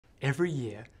Every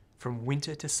year, from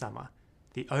winter to summer,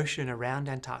 the ocean around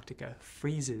Antarctica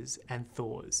freezes and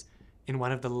thaws in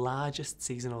one of the largest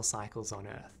seasonal cycles on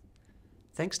Earth.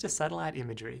 Thanks to satellite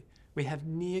imagery, we have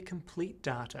near complete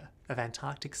data of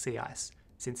Antarctic sea ice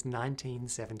since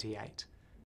 1978.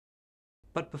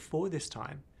 But before this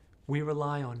time, we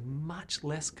rely on much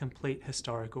less complete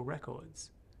historical records.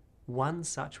 One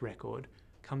such record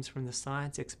comes from the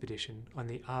science expedition on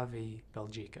the RV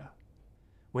Belgica.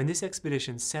 When this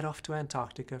expedition set off to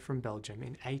Antarctica from Belgium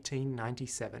in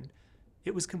 1897,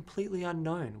 it was completely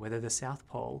unknown whether the South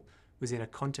Pole was in a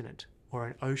continent or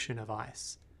an ocean of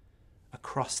ice.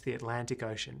 Across the Atlantic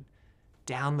Ocean,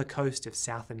 down the coast of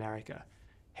South America,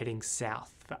 heading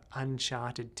south for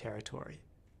uncharted territory,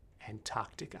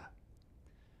 Antarctica.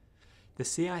 The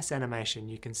sea ice animation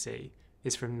you can see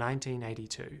is from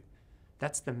 1982.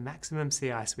 That's the maximum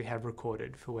sea ice we have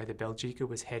recorded for where the Belgica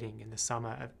was heading in the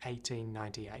summer of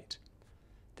 1898.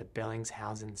 The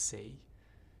Bellingshausen Sea.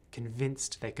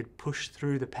 Convinced they could push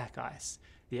through the pack ice,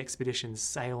 the expedition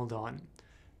sailed on,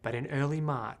 but in early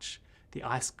March, the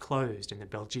ice closed and the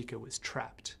Belgica was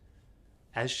trapped.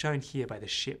 As shown here by the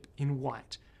ship in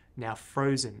white, now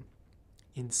frozen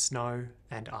in snow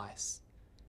and ice.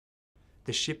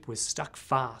 The ship was stuck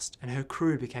fast and her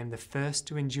crew became the first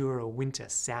to endure a winter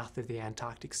south of the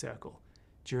Antarctic Circle,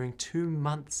 during 2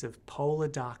 months of polar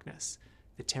darkness,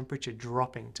 the temperature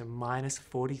dropping to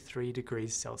 -43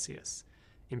 degrees Celsius.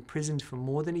 Imprisoned for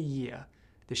more than a year,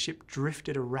 the ship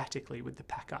drifted erratically with the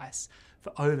pack ice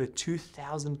for over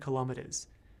 2,000 kilometres.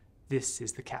 This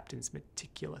is the captain's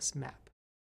meticulous map.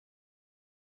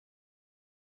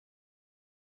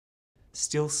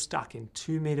 Still stuck in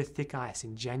 2-metre thick ice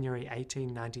in January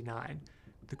 1899,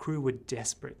 the crew were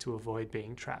desperate to avoid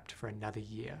being trapped for another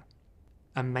year.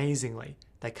 Amazingly,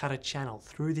 they cut a channel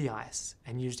through the ice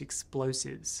and used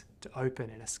explosives to open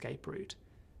an escape route.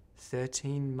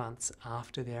 13 months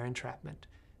after their entrapment,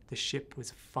 the ship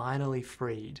was finally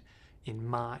freed in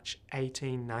March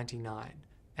 1899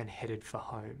 and headed for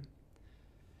home.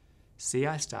 Sea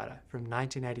ice data from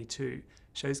 1982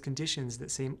 shows conditions that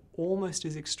seem almost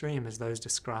as extreme as those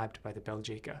described by the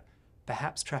Belgica,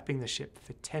 perhaps trapping the ship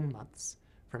for 10 months,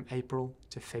 from April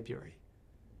to February.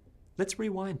 Let's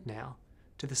rewind now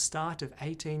to the start of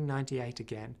 1898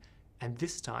 again, and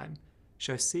this time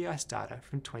show sea ice data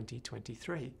from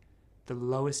 2023, the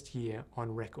lowest year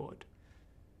on record.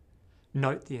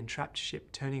 Note the entrapped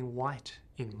ship turning white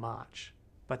in March,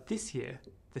 but this year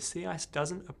the sea ice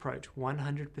doesn't approach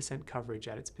 100% coverage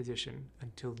at its position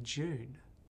until June.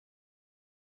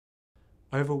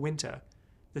 Over winter,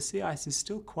 the sea ice is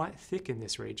still quite thick in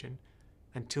this region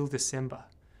until December,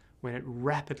 when it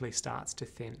rapidly starts to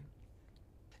thin.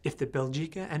 If the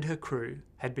Belgica and her crew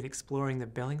had been exploring the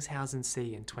Bellingshausen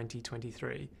Sea in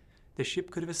 2023, the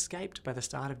ship could have escaped by the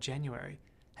start of January,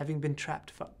 having been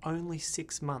trapped for only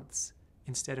 6 months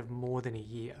instead of more than a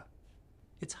year.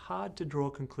 It's hard to draw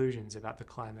conclusions about the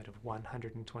climate of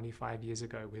 125 years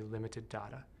ago with limited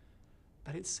data,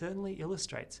 but it certainly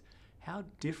illustrates how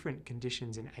different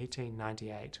conditions in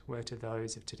 1898 were to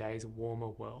those of today's warmer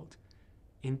world,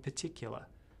 in particular,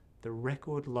 the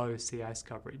record low sea ice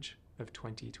coverage of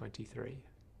 2023.